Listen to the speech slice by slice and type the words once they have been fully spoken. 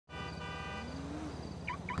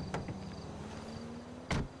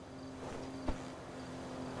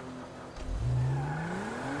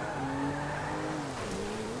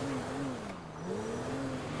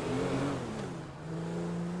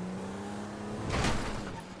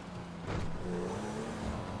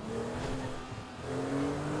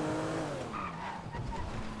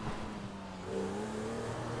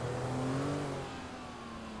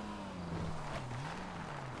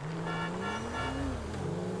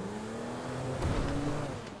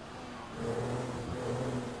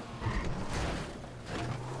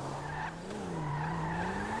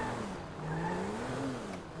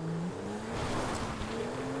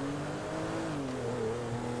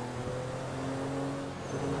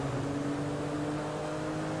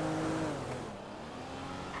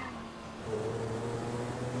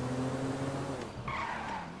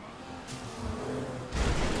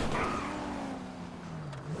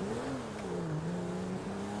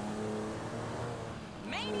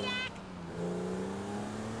maniac!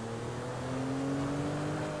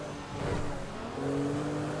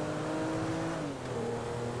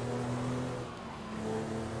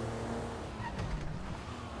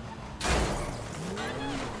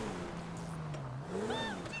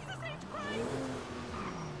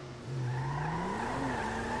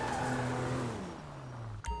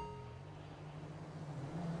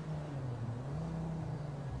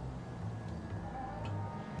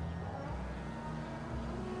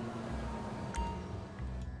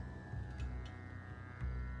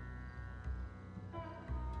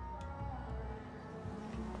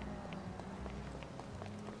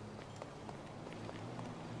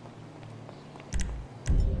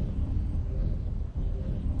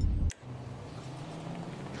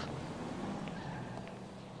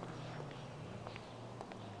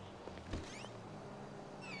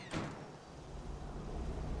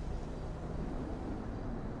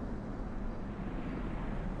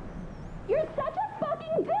 You're such a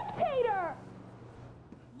fucking dictator!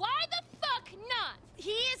 Why the fuck not?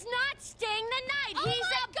 He is not staying the night. Oh He's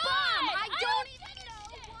my a God! bum. I don't even even know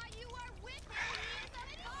know why you are with him.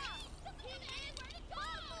 He is a bum. He is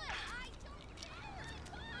harmless. I don't care.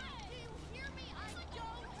 Do you hear me? I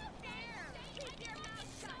don't care. Keep your mouth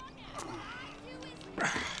shut. All I do is your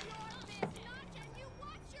business. And you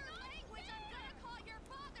watch your language. I'm gonna call your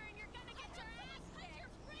father and you're gonna get your ass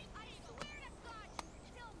kicked. I swear to God, you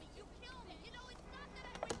kill me. You kill me. You know, it's not that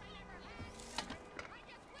I wish I never had children. I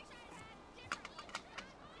just wish I had different ones.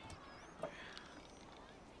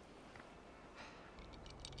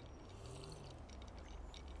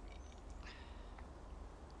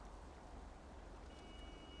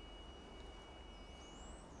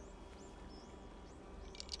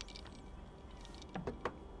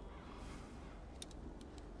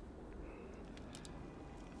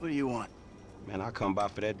 What do you want? Man, I come by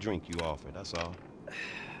for that drink you offered, that's all.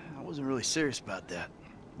 I wasn't really serious about that.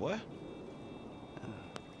 What?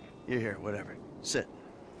 You're here, whatever. Sit.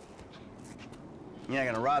 You're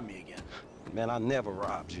not gonna rob me again. Man, I never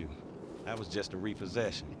robbed you. That was just a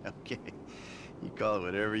repossession. Okay. You call it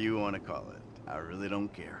whatever you want to call it. I really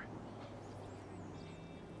don't care.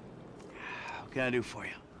 What can I do for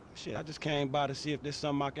you? Shit, I just came by to see if there's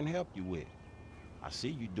something I can help you with. I see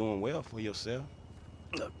you doing well for yourself.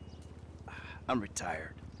 Look, I'm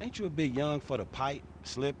retired. Ain't you a bit young for the pipe,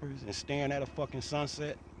 slippers, and staring at a fucking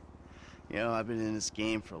sunset? You know, I've been in this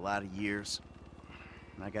game for a lot of years,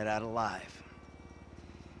 and I got out alive.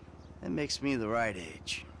 That makes me the right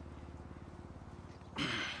age.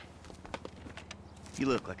 You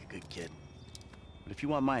look like a good kid. But if you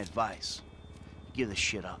want my advice, you give this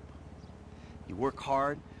shit up. You work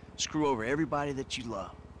hard, screw over everybody that you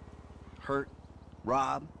love. Hurt,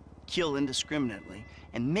 rob, kill indiscriminately,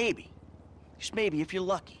 and maybe, just maybe if you're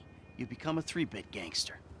lucky, you become a 3-bit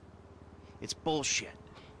gangster. It's bullshit.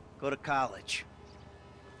 Go to college.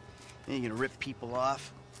 Then you're gonna rip people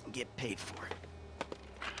off and get paid for it.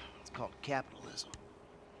 It's called capitalism.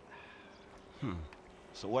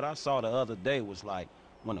 So what I saw the other day was like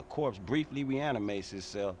when a corpse briefly reanimates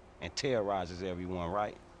itself and terrorizes everyone,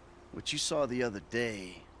 right? What you saw the other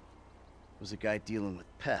day was a guy dealing with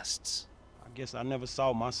pests. I guess I never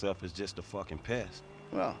saw myself as just a fucking pest.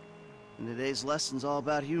 Well, and today's lesson's all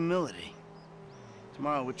about humility.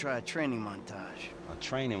 Tomorrow we'll try a training montage. A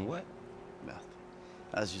training what? Nothing.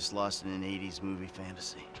 I was just lost in an 80s movie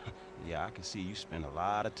fantasy. Yeah, I can see you spend a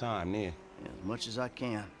lot of time there. As much as I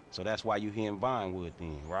can. So that's why you here in Vinewood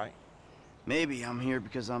then, right? Maybe I'm here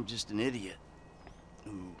because I'm just an idiot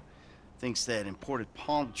who thinks that imported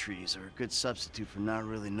palm trees are a good substitute for not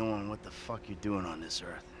really knowing what the fuck you're doing on this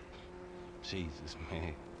earth. Jesus,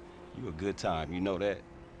 man. You a good time, you know that?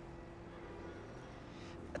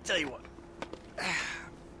 I tell you what.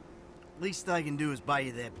 Least I can do is buy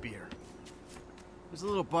you that beer. There's a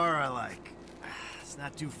little bar I like. It's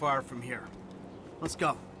not too far from here. Let's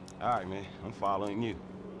go. All right, man. I'm following you.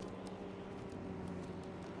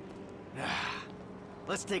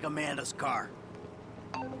 Let's take Amanda's car.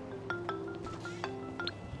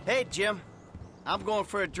 Hey, Jim. I'm going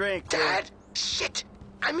for a drink. Dad! Shit!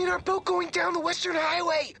 I'm in our boat going down the Western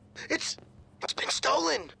Highway! It's been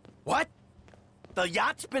stolen! What? The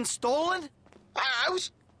yacht's been stolen? I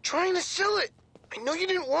was trying to sell it. I know you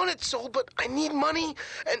didn't want it sold, but I need money,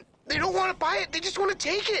 and they don't want to buy it. They just want to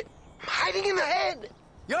take it. I'm hiding in the head.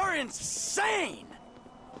 You're insane!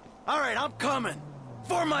 All right, I'm coming.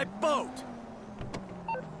 For my boat!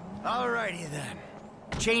 Alrighty then.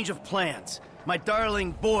 Change of plans. My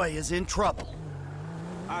darling boy is in trouble.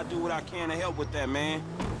 I'll do what I can to help with that, man.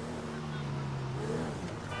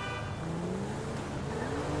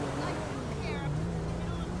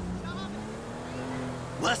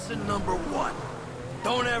 Lesson number 1.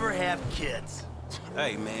 Don't ever have kids.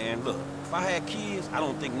 Hey, man, look. If I had kids, I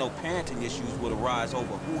don't think no parenting issues would arise over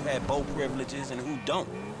who had both privileges and who don't.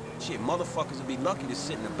 Shit, motherfuckers would be lucky to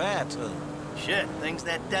sit in the bathtub. Shit, things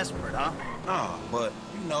that desperate, huh? Nah, but,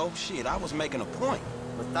 you know, shit, I was making a point.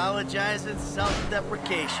 Pathologizing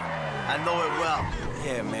self-deprecation. I know it well.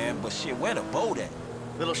 Yeah, man, but shit, where the boat at?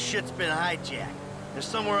 Little shit's been hijacked. They're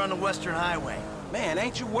somewhere on the Western Highway. Man,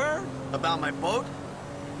 ain't you worried? About my boat?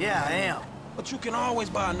 Yeah, I am. But you can always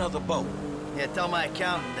buy another boat. Yeah, tell my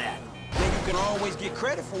accountant that. Then you can always get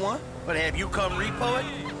credit for one. But have you come repo it?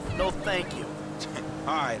 No, thank you.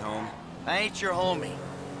 All right, homie. I ain't your homie.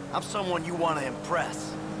 I'm someone you want to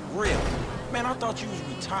impress. Really? Man, I thought you was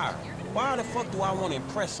retired. Why the fuck do I want to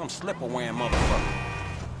impress some slipper-wearing motherfucker?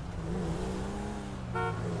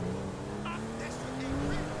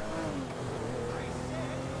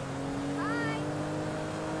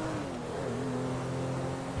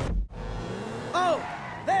 Oh!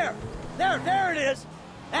 There! There it is!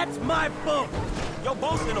 That's my boat! Your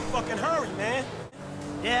boat's in a fucking hurry, man.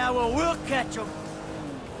 Yeah, well, we'll catch him.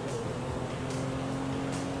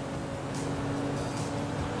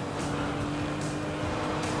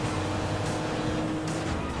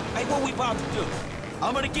 Hey, what we about to do?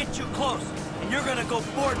 I'm gonna get you close, and you're gonna go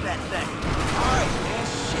board that thing. All right, man,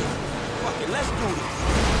 shit. Fuck it, let's do this.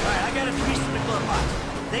 All right, I got a piece in the glove box.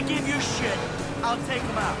 They give you shit, I'll take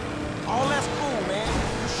them out. All that's cool, man.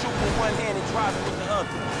 You shoot with one hand and drive with the other.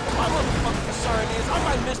 My motherfucking concern is I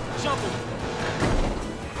might miss the jumping.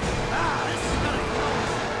 Ah, this is gonna go.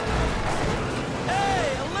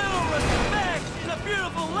 Hey, a little respect! She's a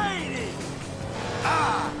beautiful lady!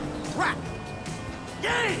 Ah, crap!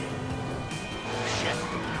 Yay! Shit!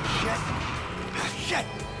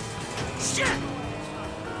 Shit!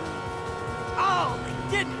 Oh, they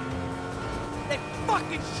didn't! They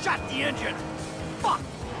fucking shot the engine! Fuck!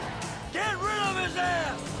 Get rid of his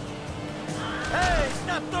ass! Hey,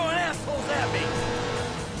 stop throwing assholes at me!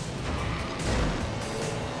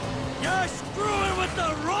 You're screwing with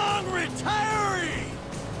the wrong retiree!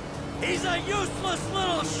 He's a useless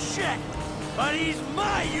little shit! But he's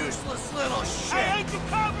my useless little shit! Hey, ain't you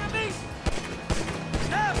covering me?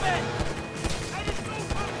 Stop it! I just go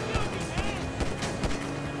fuck you, man.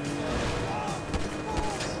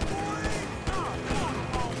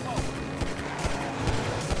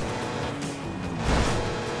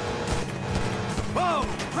 Whoa,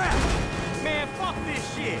 crap! Man, fuck this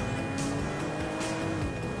shit!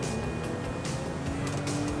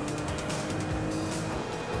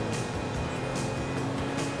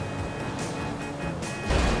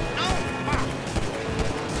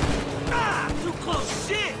 Too close,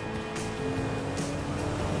 shit!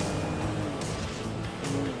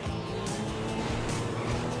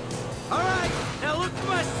 All right, now look for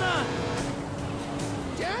my son!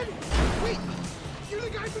 Dad? Wait, you're the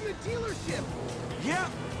guy from the dealership. Yeah,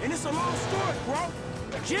 and it's a long story, bro.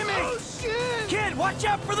 Jimmy! Oh, shit! Kid, watch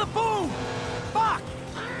out for the boom! Fuck!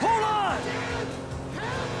 Hold on! Dad!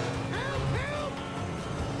 Help!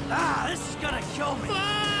 Ah, this is gonna kill me!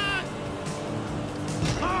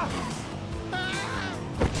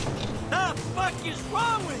 The fuck is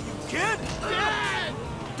wrong with you, kid? Dad!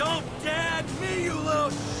 Don't dad me, you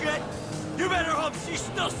little shit! You better hope she's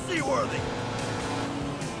still seaworthy!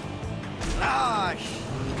 Ah,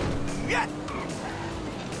 shit!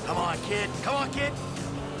 Come on, kid! Come on, kid!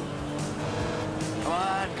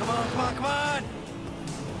 Come on!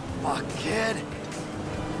 Fuck, kid!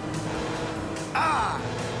 Ah!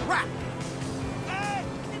 Crap! Hey,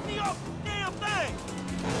 get me off the damn thing.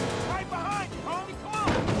 Right behind you, homie. Come on.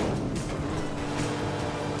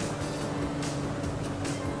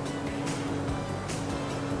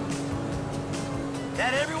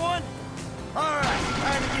 That everyone? All right,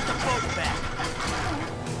 time to get the boat back.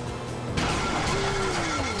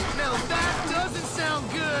 Now that doesn't sound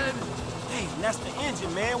good. Hey, that's the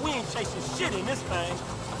engine, man. We ain't chasing shit in this thing.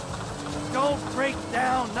 Don't break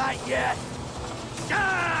down, not yet.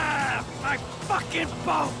 Ah! My fucking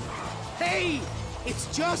boat! Hey, it's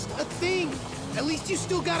just a thing. At least you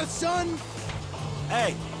still got a son.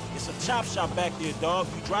 Hey, it's a chop shop back there, dog.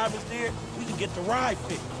 You drivers there, we can get the ride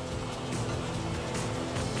fixed.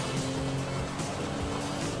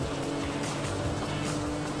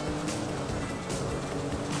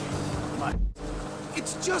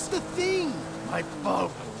 It's just a thing. My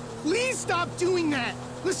boat! Please stop doing that.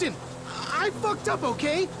 Listen, I fucked up,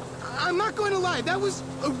 okay? I'm not going to lie. That was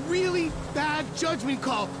a really bad judgment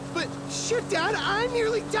call. But shit, Dad, I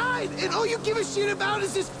nearly died. And all you give a shit about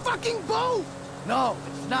is this fucking boat. No,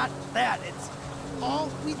 it's not that. It's... All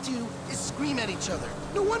we do is scream at each other.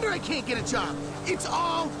 No wonder I can't get a job. It's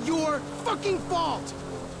all your fucking fault.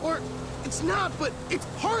 Or it's not, but it's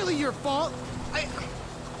partly your fault. I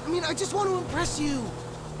mean, I just want to impress you.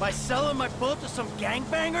 By selling my boat to some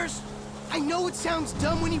gangbangers? I know it sounds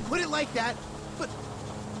dumb when you put it like that, but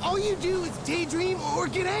all you do is daydream or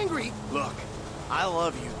get angry. Look, I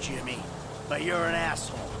love you, Jimmy, but you're an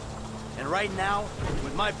asshole. And right now,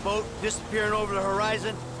 with my boat disappearing over the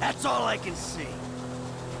horizon, that's all I can see.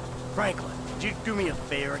 Franklin, would you do me a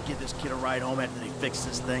favor and give this kid a ride home after they fix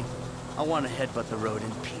this thing? I want to headbutt the road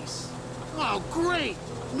in peace. Oh, great!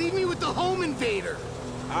 Leave me with the home invader.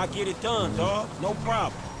 I'll get it done, dawg. No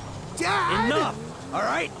problem. Dad! Enough! All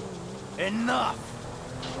right? Enough!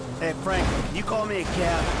 Hey, Franklin, can you call me a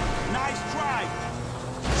cab? Nice try.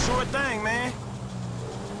 Sure thing, man.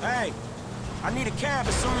 Hey, I need a cab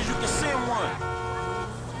as soon as you can send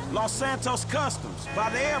one. Los Santos Customs, by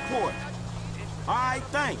the airport. All right,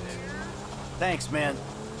 thanks. Thanks, man.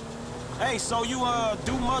 Hey, so you,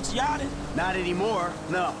 do much yachting? Not anymore.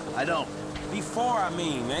 No, I don't. Before, I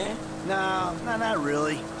mean, man. No, not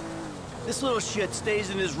really. This little shit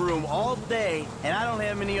stays in his room all day, and I don't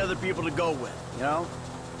have many other people to go with, you know?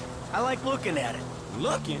 I like looking at it.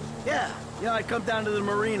 Looking? Yeah, you know, I'd come down to the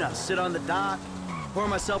marina, sit on the dock, pour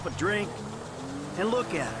myself a drink, and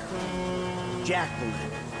look at her. Jacqueline.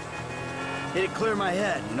 It'd clear my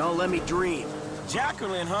head, you know, let me dream.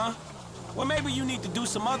 Jacqueline, huh? Well, maybe you need to do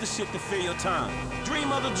some other shit to fill your time.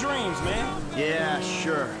 Dream other dreams, man. Yeah,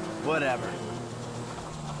 sure. Whatever.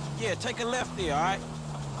 Yeah, take a left there, all right?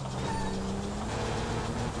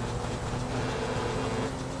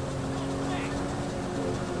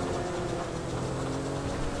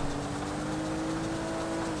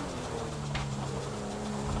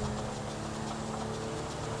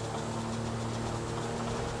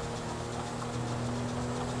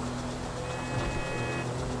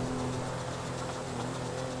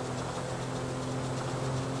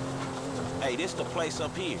 Hey, this the place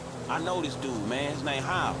up here. I know this dude, man. His name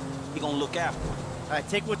Hal. He gonna look after him. All right,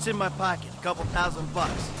 take what's in my pocket, a couple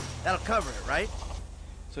 $1,000. That'll cover it, right?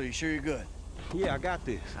 So you sure you're good? Yeah, I got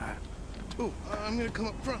this. All right. Ooh, I'm gonna come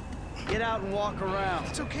up front. Get out and walk around.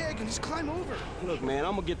 It's okay, I can just climb over. Look, man,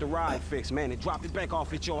 I'm gonna get the ride fixed, man, and drop it back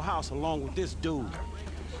off at your house along with this dude.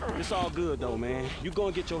 It's all good, though, man. You go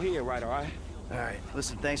and get your head right, all right? All right,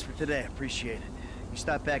 listen, thanks for today. Appreciate it. You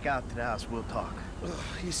stop back out to the house, we'll talk.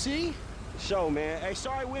 You see? Show, man. Hey,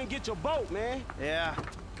 sorry we didn't get your boat, man. Yeah.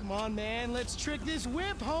 Come on, man, let's trick this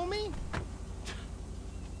whip, homie.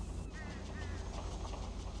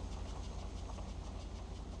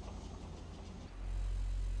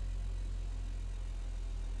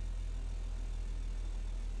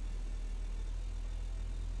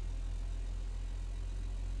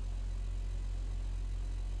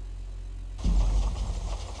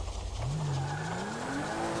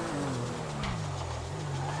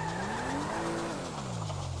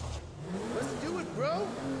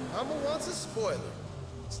 Wants a spoiler.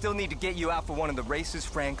 Still need to get you out for one of the races,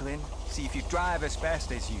 Franklin. See if you drive as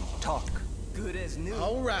fast as you talk. Good as new.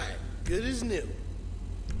 All right, good as new.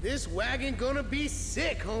 This wagon gonna be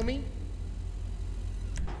sick, homie.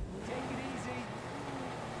 Take it easy.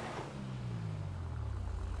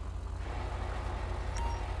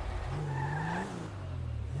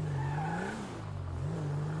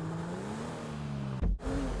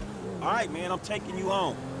 All right, man, I'm taking you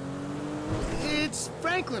home. It's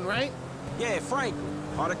Franklin, right? Yeah, Franklin,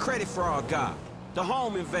 or the credit fraud guy, the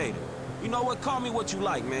home invader. You know what? Call me what you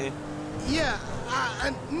like, man. Yeah,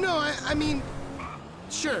 no, I mean,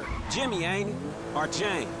 sure. Jimmy, ain't he? Or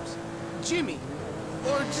James? Jimmy.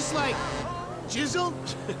 Or just like, Jizzle?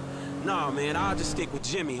 Nah, man, I'll just stick with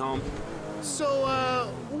Jimmy, homie. So,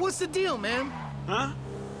 what's the deal, man? Huh?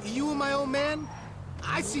 You and my old man?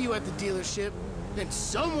 I see you at the dealership. Then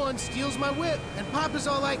someone steals my whip, and Papa's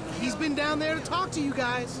all like, he's been down there to talk to you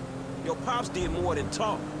guys. Your pops did more than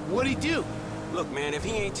talk. What'd he do? Look, man, if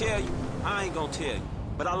he ain't tell you, I ain't gonna tell you.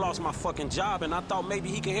 But I lost my fucking job, and I thought maybe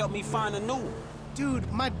he could help me find a new one.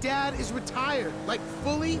 Dude, my dad is retired. Like,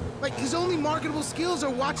 fully. Like, his only marketable skills are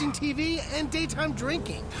watching TV and daytime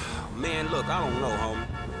drinking. Man, look, I don't know,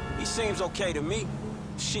 homie. He seems okay to me.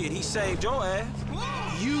 Shit, he saved your ass.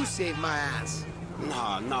 You saved my ass.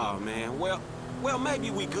 Nah, man. Well, maybe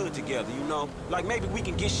we good together, you know? Like, maybe we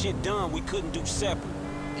can get shit done we couldn't do separate.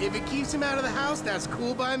 If it keeps him out of the house, that's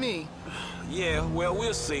cool by me. Yeah, well,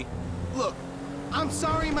 we'll see. Look, I'm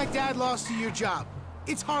sorry my dad lost you your job.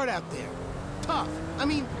 It's hard out there. Tough. I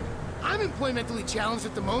mean, I'm employmentally challenged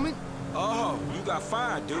at the moment. Oh, you got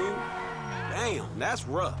fired, dude. Damn, that's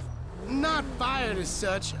rough. Not fired as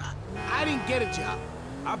such. I didn't get a job.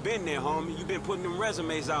 I've been there, homie. You've been putting them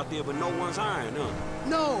resumes out there, but no one's hiring, huh?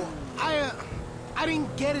 No, I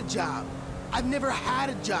didn't get a job. I've never had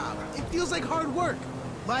a job. It feels like hard work.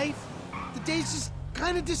 Life, the days just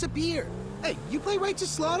kind of disappear. Hey, you play Righteous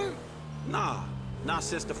Slaughter? Nah, not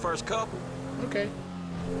since the first couple. Okay.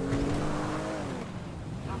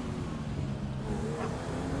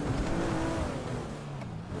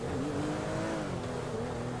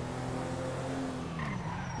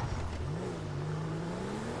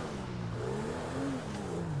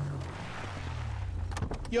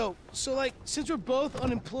 Yo, so like, since we're both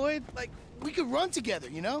unemployed, like, we could run together,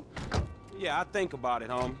 you know? Yeah, I think about it,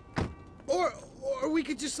 homie. Or we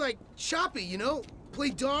could just like shop it, you know? Play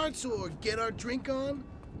darts or get our drink on.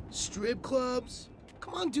 Strip clubs.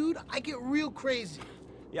 Come on, dude, I get real crazy.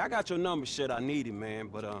 Yeah, I got your number, shit. I need it, man.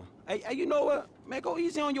 But hey, you know what? Man, go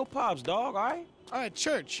easy on your pops, dog. All right? All right,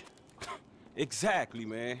 church. Exactly,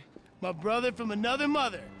 man. My brother from another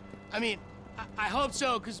mother. I mean, I hope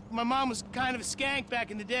so, because my mom was kind of a skank back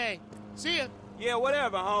in the day. See ya. Yeah,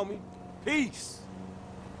 whatever, homie. Peace.